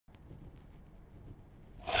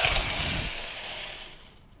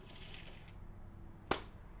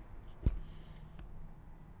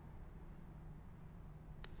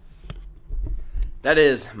That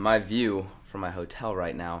is my view from my hotel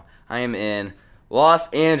right now. I am in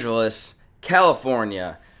Los Angeles,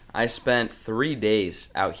 California. I spent 3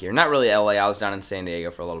 days out here. Not really LA, I was down in San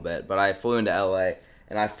Diego for a little bit, but I flew into LA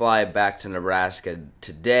and I fly back to Nebraska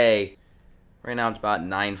today. Right now it's about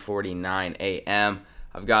 9:49 a.m.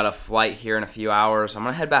 I've got a flight here in a few hours. I'm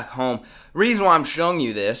gonna head back home. The reason why I'm showing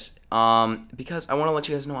you this, because I wanna let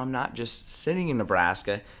you guys know I'm not just sitting in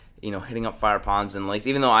Nebraska, hitting up fire ponds and lakes,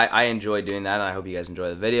 even though I enjoy doing that, and I hope you guys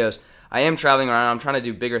enjoy the videos. I am traveling around. I'm trying to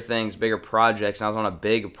do bigger things, bigger projects, and I was on a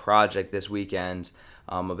big project this weekend,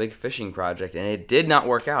 a big fishing project, and it did not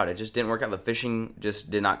work out. It just didn't work out. The fishing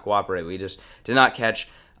just did not cooperate. We just did not catch,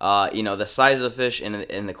 the size of the fish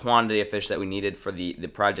and the quantity of fish that we needed for the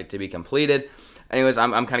project to be completed. Anyways,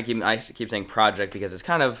 I'm kind of I keep saying project because it's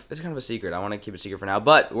kind of a secret. I want to keep it secret for now,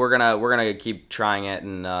 but we're gonna keep trying it,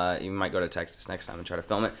 and you might go to Texas next time and try to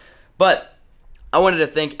film it. But I wanted to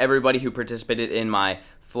thank everybody who participated in my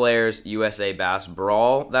FLAIR's USA Bass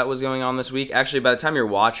Brawl that was going on this week. Actually, by the time you're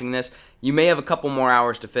watching this, you may have a couple more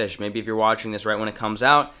hours to fish. Maybe if you're watching this right when it comes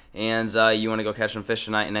out and you want to go catch some fish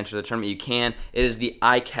tonight and enter the tournament, you can. It is the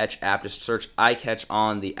iCatch app. Just search iCatch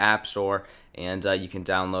on the App Store, and you can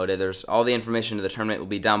download it. There's all the information to the tournament will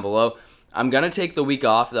be down below. I'm going to take the week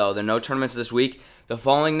off, though. There are no tournaments this week. The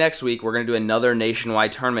following next week, we're going to do another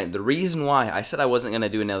nationwide tournament. The reason why I said I wasn't going to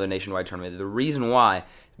do another nationwide tournament, the reason why,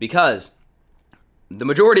 because the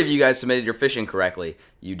majority of you guys submitted your fish incorrectly.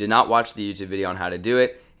 You did not watch the YouTube video on how to do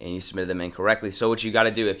it, and you submitted them incorrectly. So what you got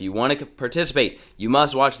to do, if you want to participate, you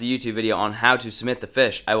must watch the YouTube video on how to submit the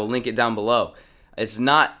fish. I will link it down below. It's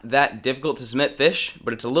not that difficult to submit fish,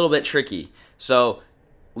 but it's a little bit tricky. So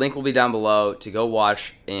link will be down below to go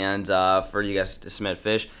watch and for you guys to submit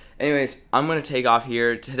fish. Anyways, I'm going to take off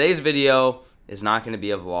here. Today's video is not going to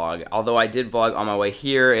be a vlog, although I did vlog on my way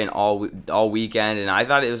here and all weekend, and I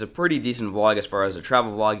thought it was a pretty decent vlog as far as a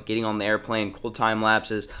travel vlog, getting on the airplane, cool time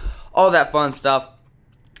lapses, all that fun stuff.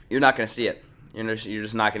 You're not going to see it. You're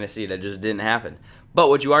just not going to see it. It just didn't happen. But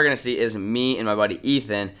what you are going to see is me and my buddy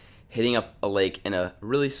Ethan hitting up a lake in a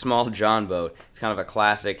really small John boat. It's kind of a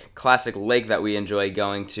classic lake that we enjoy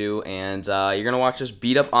going to, and you're going to watch us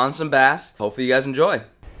beat up on some bass. Hopefully you guys enjoy.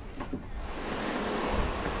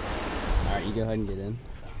 Alright, you go ahead and get in.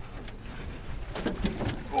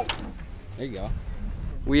 There you go.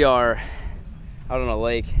 We are out on a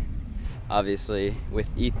lake, obviously, with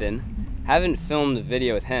Ethan. Haven't filmed a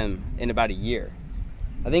video with him in about a year.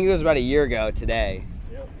 I think it was about a year ago today.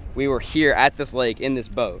 Yep. We were here at this lake in this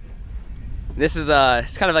boat. This is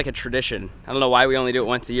it's kind of like a tradition. I don't know why we only do it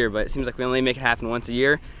once a year, but it seems like we only make it happen once a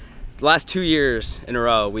year. The last 2 years in a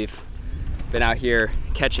row, we've been out here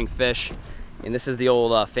catching fish, and this is the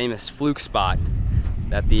old famous fluke spot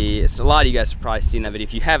that a lot of you guys have probably seen that video.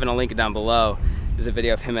 If you haven't, I'll link it down below. There's a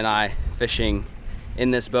video of him and I fishing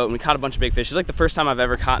in this boat, and we caught a bunch of big fish. It's like the first time I've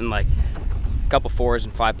ever caught like a couple 4s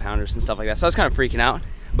and 5 pounders and stuff like that, so I was kind of freaking out.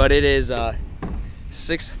 But it is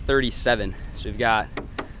 6:37, so we've got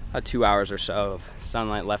about 2 hours or so of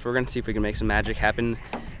sunlight left. We're gonna see if we can make some magic happen.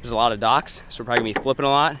 There's a lot of docks, so we're probably gonna be flipping a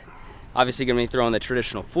lot. Obviously gonna be throwing the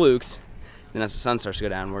traditional flukes. Then as the sun starts to go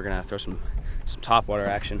down, we're gonna throw some topwater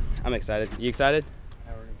action. I'm excited. You excited?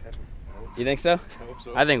 Yeah, we're gonna catch them. You think so? I hope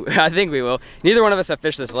so. I think we will. Neither one of us have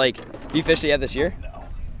fished this lake. Have you fished it yet this year? No.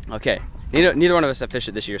 Okay. Neither one of us have fished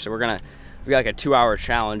it this year, so we got like a 2-hour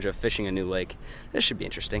challenge of fishing a new lake. This should be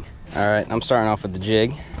interesting. All right, I'm starting off with the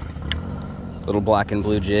jig. Little black and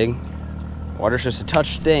blue jig. Water's just a touch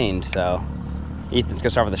stained, so Ethan's gonna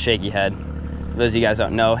start with a shaky head. For those of you guys that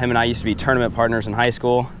don't know, him and I used to be tournament partners in high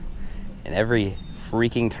school. In every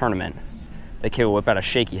freaking tournament, the kid will whip out a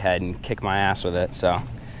shaky head and kick my ass with it. So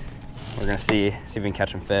we're gonna see if we can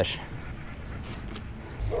catch some fish.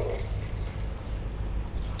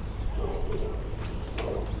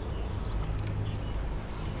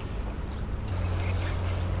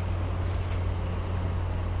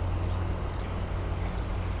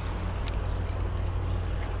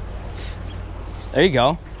 There you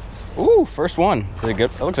go. Ooh, first one. Is it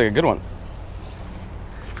good? That looks like a good one.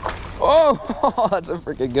 Oh, that's a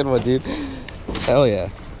freaking good one, dude. Hell yeah.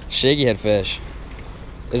 Shaky head fish.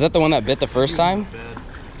 Is that the one that bit the first time?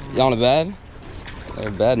 You on a bed? They're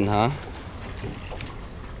bedding, huh?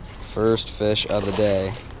 First fish of the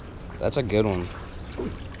day. That's a good one.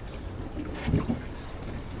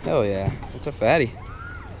 Hell yeah. It's a fatty.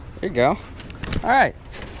 There you go. All right.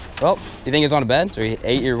 Well, you think it's on a bed? So he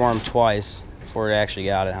ate your worm twice before he actually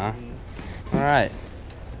got it, huh? All right.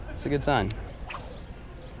 That's a good sign.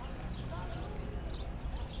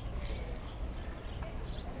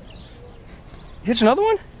 Hitch another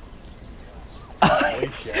one?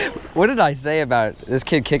 What did I say about this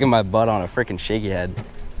kid kicking my butt on a freaking shaky head?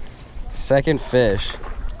 Second fish.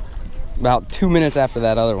 About 2 minutes after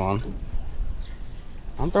that other one.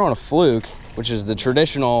 I'm throwing a fluke, which is the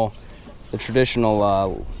traditional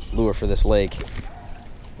lure for this lake.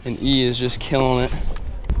 And E is just killing it.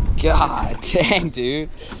 God dang, dude.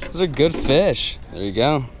 Those are good fish. There you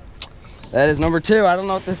go. That is number 2. I don't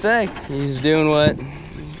know what to say. He's doing what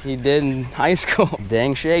he did in high school.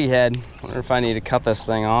 Dang shaky head. Wonder if I need to cut this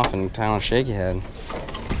thing off and tie on a shaky head.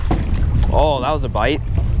 Oh, that was a bite.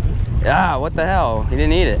 Ah, what the hell? He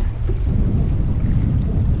didn't eat it.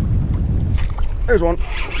 There's one.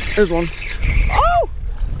 There's one. Oh!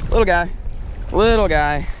 Little guy. Little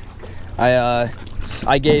guy.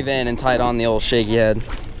 I gave in and tied on the old shaky head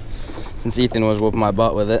since Ethan was whooping my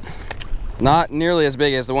butt with it. Not nearly as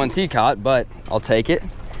big as the ones he caught, but I'll take it.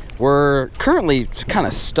 We're currently kind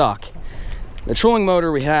of stuck. The trolling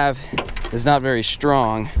motor we have is not very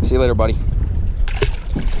strong. See you later, buddy.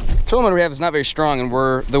 The trolling motor we have is not very strong, and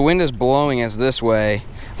the wind is blowing us this way.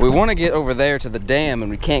 We want to get over there to the dam,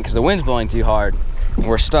 and we can't because the wind's blowing too hard. And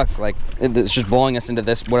we're stuck, like it's just blowing us into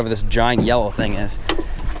this, whatever this giant yellow thing is.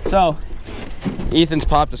 So Ethan's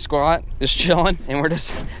popped a squat, just chilling, and we're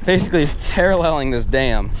just basically paralleling this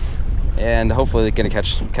dam, and hopefully they're gonna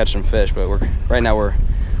catch some fish. But right now we're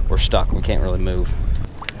stuck. We can't really move.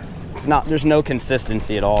 There's no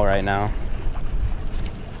consistency at all right now.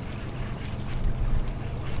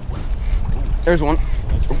 There's one.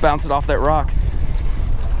 We'll bounce it off that rock.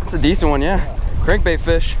 It's a decent one, yeah. Crankbait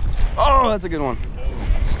fish. Oh, that's a good one.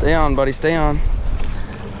 Stay on, buddy, stay on.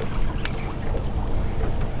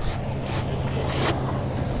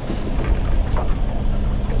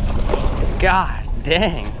 God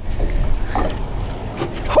dang.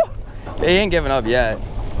 Whew. He ain't giving up yet.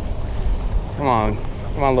 Come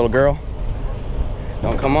on, little girl.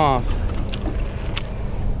 Don't come off.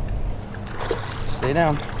 Stay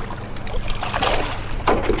down.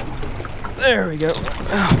 There we go.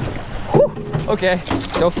 Whew. Okay,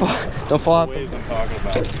 don't fall out. Waves I'm talking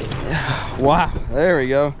about. Wow, there we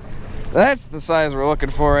go. That's the size we're looking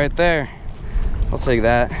for right there. I'll take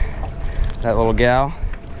that. That little gal.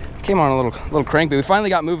 Came on a little crankbait. We finally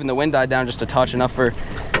got moving. The wind died down just a touch, enough for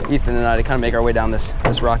Ethan and I to kind of make our way down this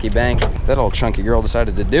rocky bank. That old chunky girl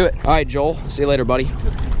decided to do it. All right, Joel. See you later, buddy.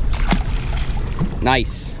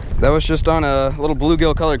 Nice. That was just on a little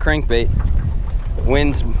bluegill colored crankbait.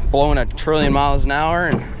 Wind's blowing a trillion miles an hour,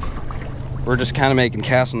 and we're just kind of making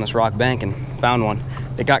casts on this rock bank and found one.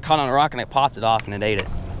 It got caught on a rock and I popped it off and it ate it.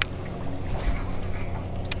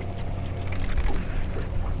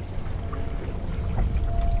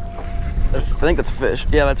 I think that's a fish.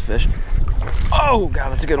 Yeah, that's a fish. Oh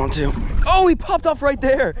God, that's a good one too. Oh, he popped off right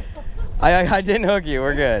there. I didn't hook you,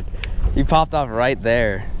 we're good. He popped off right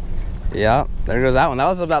there. Yeah, there goes that one. That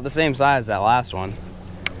was about the same size as that last one.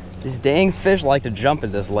 These dang fish like to jump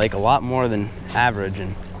at this lake a lot more than average,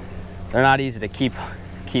 and they're not easy to keep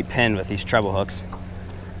pinned with these treble hooks.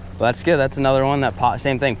 But that's good. That's another one that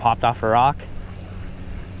same thing, popped off a rock,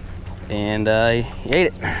 and he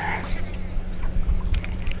ate it.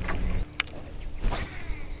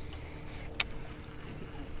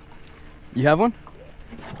 You have one?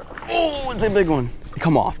 Oh, it's a big one. It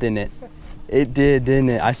come off, didn't it? It did, didn't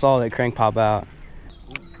it? I saw that crank pop out.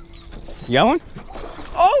 You got one?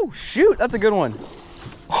 Oh, shoot, that's a good one.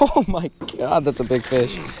 Oh my God, that's a big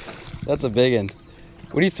fish. That's a big one.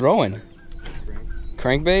 What are you throwing?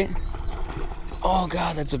 Crankbait? Oh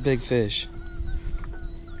God, that's a big fish.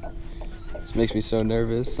 This makes me so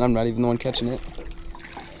nervous. I'm not even the one catching it.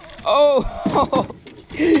 Oh,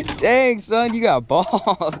 dang, son, you got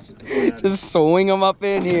balls. Just swing them up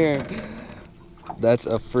in here. That's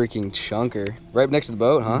a freaking chunker. Right next to the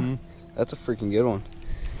boat, huh? Mm-hmm. That's a freaking good one.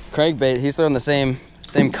 Crankbait, he's throwing the same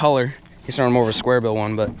color. He's throwing more of a square bill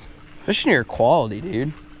one, but fishing here quality,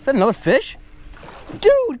 dude. Is that another fish?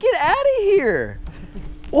 Dude, get out of here.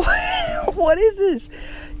 What is this?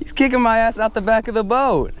 He's kicking my ass out the back of the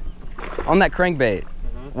boat on that crankbait.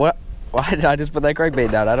 What? Why did I just put that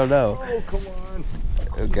crankbait down? I don't know. Oh, come on.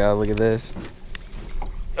 Oh God, look at this.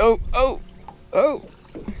 Oh.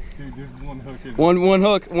 Dude, there's one hook in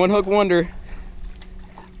One hook wonder.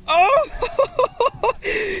 Oh!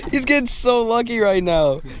 He's getting so lucky right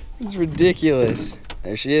now. It's ridiculous.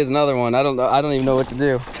 There she is, another one. I don't know. I don't even know what to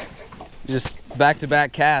do. Just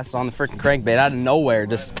back-to-back casts on the freaking crankbait out of nowhere.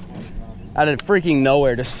 Just out of freaking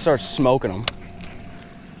nowhere, just start smoking them.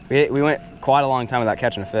 We went quite a long time without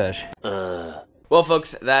catching a fish. Well,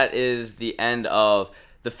 folks, that is the end of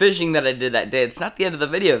the fishing that I did that day. It's not the end of the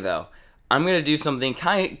video, though. I'm going to do something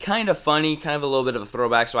kind of funny, kind of a little bit of a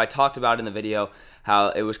throwback. So I talked about in the video how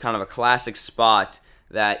it was kind of a classic spot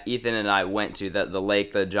that Ethan and I went to, the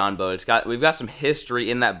lake, the John boat. We've got some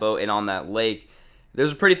history in that boat and on that lake.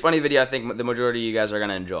 There's a pretty funny video I think the majority of you guys are going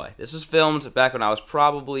to enjoy. This was filmed back when I was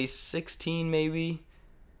probably 16 maybe.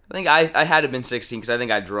 I think I had to have been 16 because I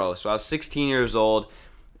think I drove. So I was 16 years old.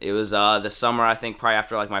 It was the summer, I think, probably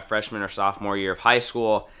after like my freshman or sophomore year of high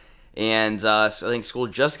school. And so I think school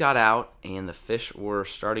just got out and the fish were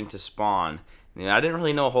starting to spawn. You know, I didn't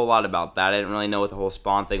really know a whole lot about that. I didn't really know what the whole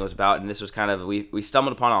spawn thing was about. And this was kind of, we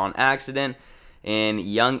stumbled upon it on accident. And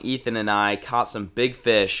young Ethan and I caught some big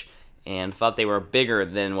fish and thought they were bigger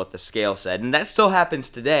than what the scale said. And that still happens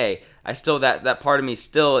today. That part of me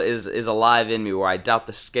still is alive in me where I doubt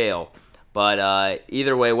the scale. But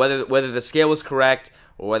either way, whether the scale was correct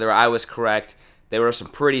or whether I was correct, they were some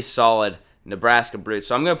pretty solid Nebraska brutes.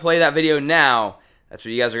 So I'm going to play that video now. That's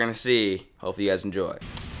what you guys are going to see. Hopefully you guys enjoy.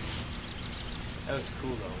 That was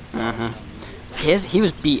cool though. He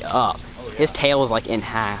was beat up. Oh, yeah. His tail was like in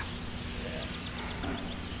half.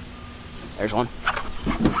 There's one.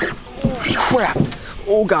 Oh, crap.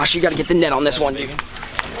 Oh gosh, you gotta get the net on this one, dude.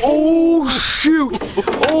 Oh shoot!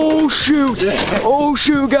 Oh shoot! Oh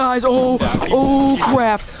shoot, guys! Oh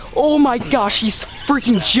crap! Oh my gosh, he's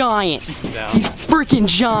freaking giant! He's freaking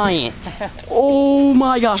giant! Oh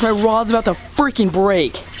my gosh, my rod's about to freaking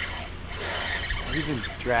break! Have you been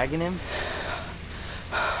dragging him?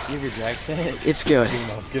 You ever drag set? It's good.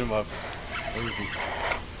 Get him up. Easy.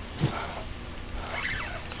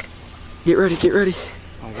 Get ready, get ready.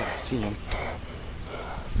 Oh my god, I see him.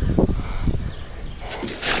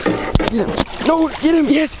 Get him. No, get him,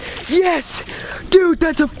 yes, yes! Dude,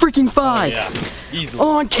 that's a freaking 5. Oh, yeah. Easily.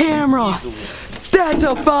 On camera. Easily. That's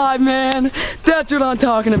a 5, man. That's what I'm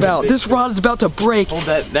talking about. This rod is about to break. Hold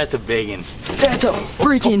that, that's a big one. That's a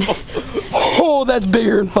freaking, oh, that's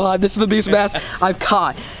bigger than 5. This is the biggest bass I've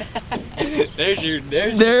caught.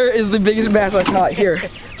 There is the biggest bass I've caught. Here,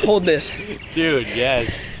 hold this. Dude,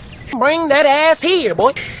 yes. Bring that ass here,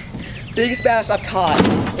 boy. Biggest bass I've caught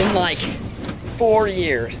in like 4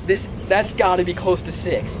 years. That's gotta be close to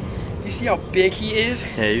 6. Do you see how big he is?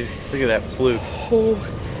 Yeah, look at that fluke. Oh.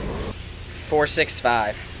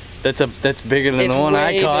 465. That's bigger than It's the one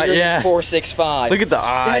way I caught. bigger Yeah. than 465. Look at the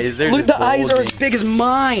eyes. Look, the eyes are as big as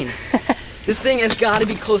mine. This thing has got to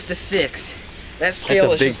be close to 6. That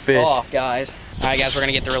scale is big just fish. off, guys. All right, guys, we're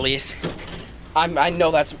gonna get the release. I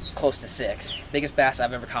know that's close to 6. Biggest bass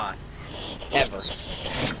I've ever caught, ever.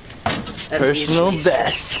 That's Personal easy.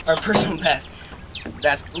 best. Our personal best.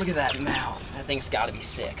 Look at that mouth. That thing's got to be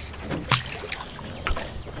 6.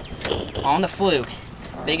 On the fluke.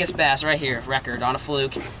 Biggest bass right here, record on a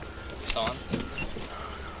fluke. It's on.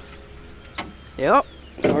 Yep,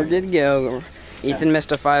 we're good to go. Ethan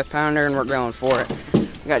missed a 5-pounder and we're going for it. We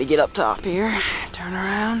got to get up top here, turn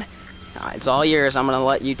around. All right, it's all yours. I'm gonna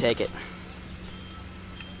let you take it.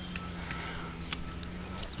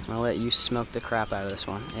 I'm gonna let you smoke the crap out of this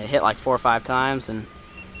one. It hit like 4 or 5 times and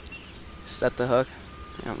set the hook.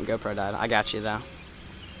 Oh, GoPro died. I got you though.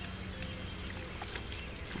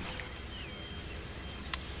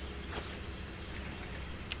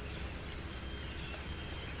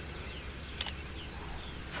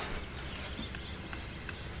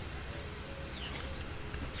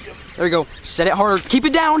 There we go. Set it harder. Keep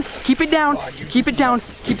it down. Keep it down. Keep it down.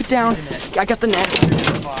 Keep it down. I got the net.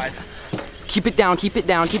 Keep it down. Keep it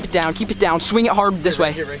down. Keep it down. Keep it down. Swing it hard this way.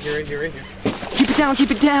 Right here, right here, right here, right here. Keep it down.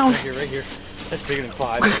 Keep it down. Right here, right here. That's bigger than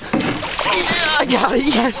 5. I got it.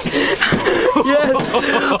 Yes. Yes.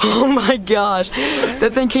 Oh my gosh.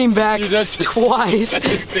 That thing came back Dude, that's twice.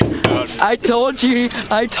 That's a 6-pounder. I told you.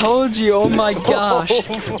 I told you. Oh my gosh.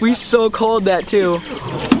 We so called that too.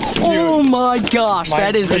 Oh my gosh.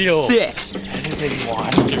 That is reel. a 6. That is a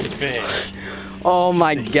monster fish. Oh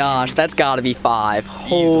my gosh. That's got to be 5.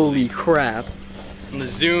 Holy crap. On the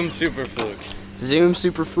Zoom Super Fluke. Zoom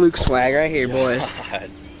Super Fluke swag right here, boys. God.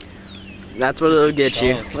 That's what it'll get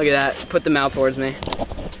you. chunk. Look at that. Put the mouth towards me.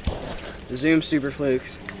 Zoom Super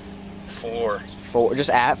Flukes. 4. 4. Just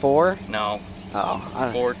at 4? No. Oh. I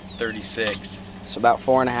don't- 436. So about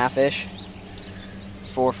 4.5-ish.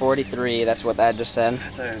 443. That's what that just said. I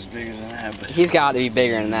thought it was bigger than that, but He's got to be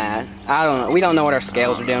bigger than that. I don't know. We don't know what our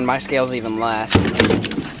scales are doing. My scale's even less.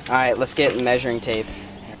 All right, let's get measuring tape.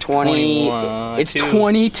 21, It's 2.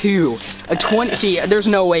 22. A 20. See, there's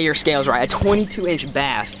no way your scale's right. A 22-inch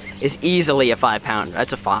bass is easily a 5-pounder.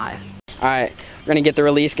 That's a 5. All right, we're gonna get the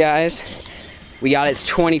release, guys. We got it's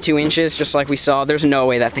 22 inches, just like we saw. There's no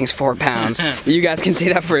way that thing's 4 pounds. You guys can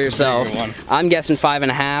see that for yourself. Bigger one. I'm guessing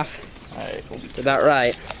 5.5. Alright, It's about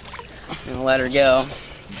right. I'm gonna let her go.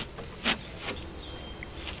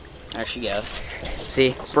 There she goes.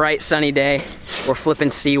 See, bright sunny day. We're flipping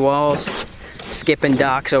seawalls. skipping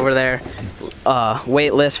ducks over there.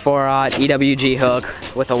 Weightless 4-aught EWG hook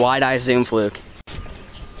with a wide-eye zoom fluke.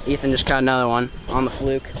 Ethan just caught another one on the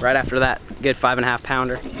fluke right after that good 5.5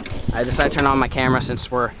 pounder. I decided to turn on my camera since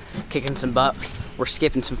we're kicking some butt. We're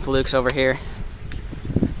skipping some flukes over here.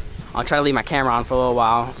 I'll try to leave my camera on for a little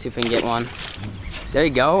while, see if we can get one. There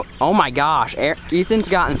you go. Oh my gosh, Ethan's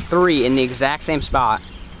gotten 3 in the exact same spot.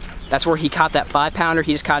 That's where he caught that 5-pounder.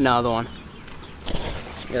 He just caught another one. Look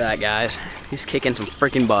at that, guys. He's kicking some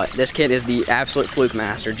freaking butt. This kid is the absolute fluke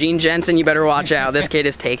master. Gene Jensen, you better watch out. This kid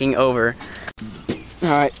is taking over. All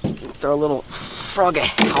right, throw a little froggy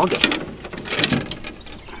hoggy.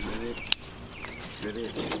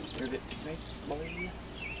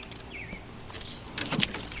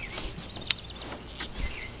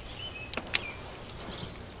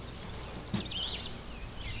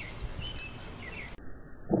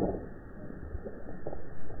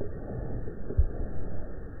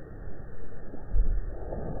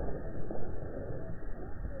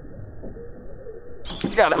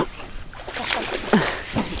 Got him.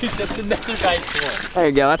 Dude, that's another nice one. There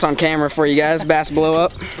you go. That's on camera for you guys. Bass blow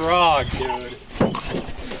up. Frog, dude.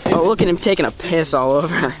 Oh, look at him taking a piss all over.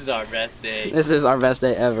 This is our best day. This is our best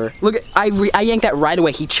day ever. Look, I yanked that right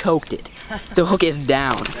away. He choked it. The hook is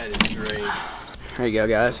down. That is great. There you go,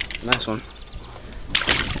 guys. Nice one.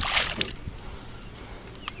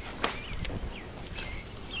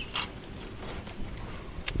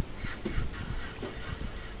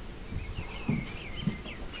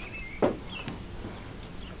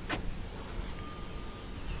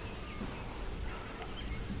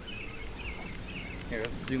 Here,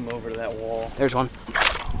 let's zoom over to that wall. There's one.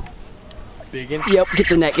 Big one? Yep, get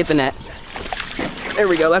the net, get the net. Yes. There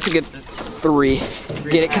we go, that's a good 3.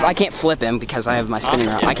 Get it, because I can't flip him because I have my spinning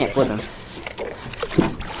rod. I can't flip him.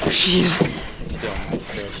 Jeez. It's still a nice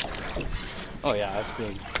fish. Oh yeah, that's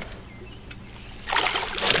big.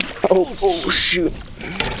 Oh, shoot.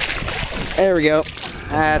 There we go.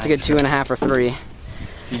 That's a good 2.5 or 3.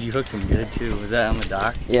 Dude, you hooked him good too. Was that on the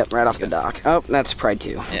dock? Yep, right off the dock. Oh, that's probably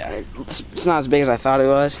 2. Yeah. It's not as big as I thought it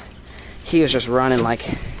was. He was just running like...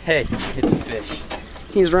 Hey, it's a fish.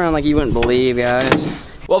 He was running like you wouldn't believe, guys.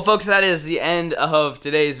 Well, folks, that is the end of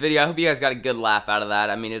today's video. I hope you guys got a good laugh out of that.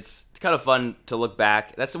 I mean, it's kind of fun to look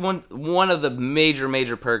back. That's one of the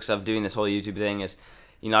major perks of doing this whole YouTube thing is,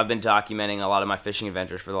 you know, I've been documenting a lot of my fishing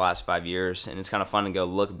adventures for the last 5 years, and it's kind of fun to go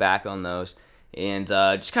look back on those and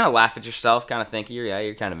just kind of laugh at yourself, kind of think,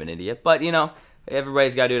 you're kind of an idiot. But, you know,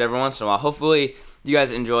 everybody's got to do it every once in a while. Hopefully, you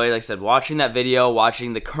guys enjoy, like I said, watching that video,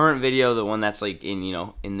 watching the current video, the one that's like in, you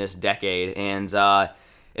know, in this decade, and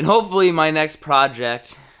hopefully my next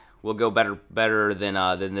project will go better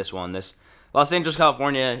than this one. This Los Angeles,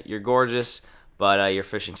 California, you're gorgeous, but your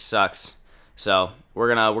fishing sucks. So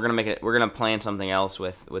we're gonna plan something else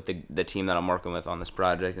with the team that I'm working with on this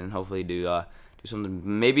project, and hopefully do something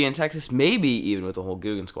maybe in Texas, maybe even with the whole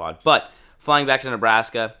Guggen squad. But flying back to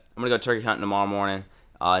Nebraska, I'm gonna go turkey hunting tomorrow morning.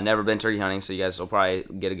 Never been turkey hunting, so you guys will probably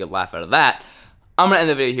get a good laugh out of that. I'm gonna end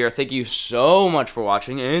the video here. Thank you so much for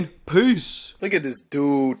watching, and peace. Look at this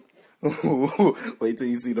dude. Wait till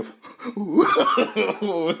you see the.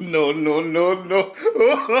 No, no, no, no.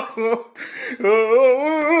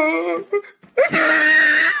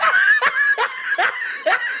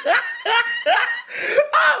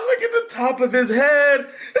 Oh, look at the top of his head.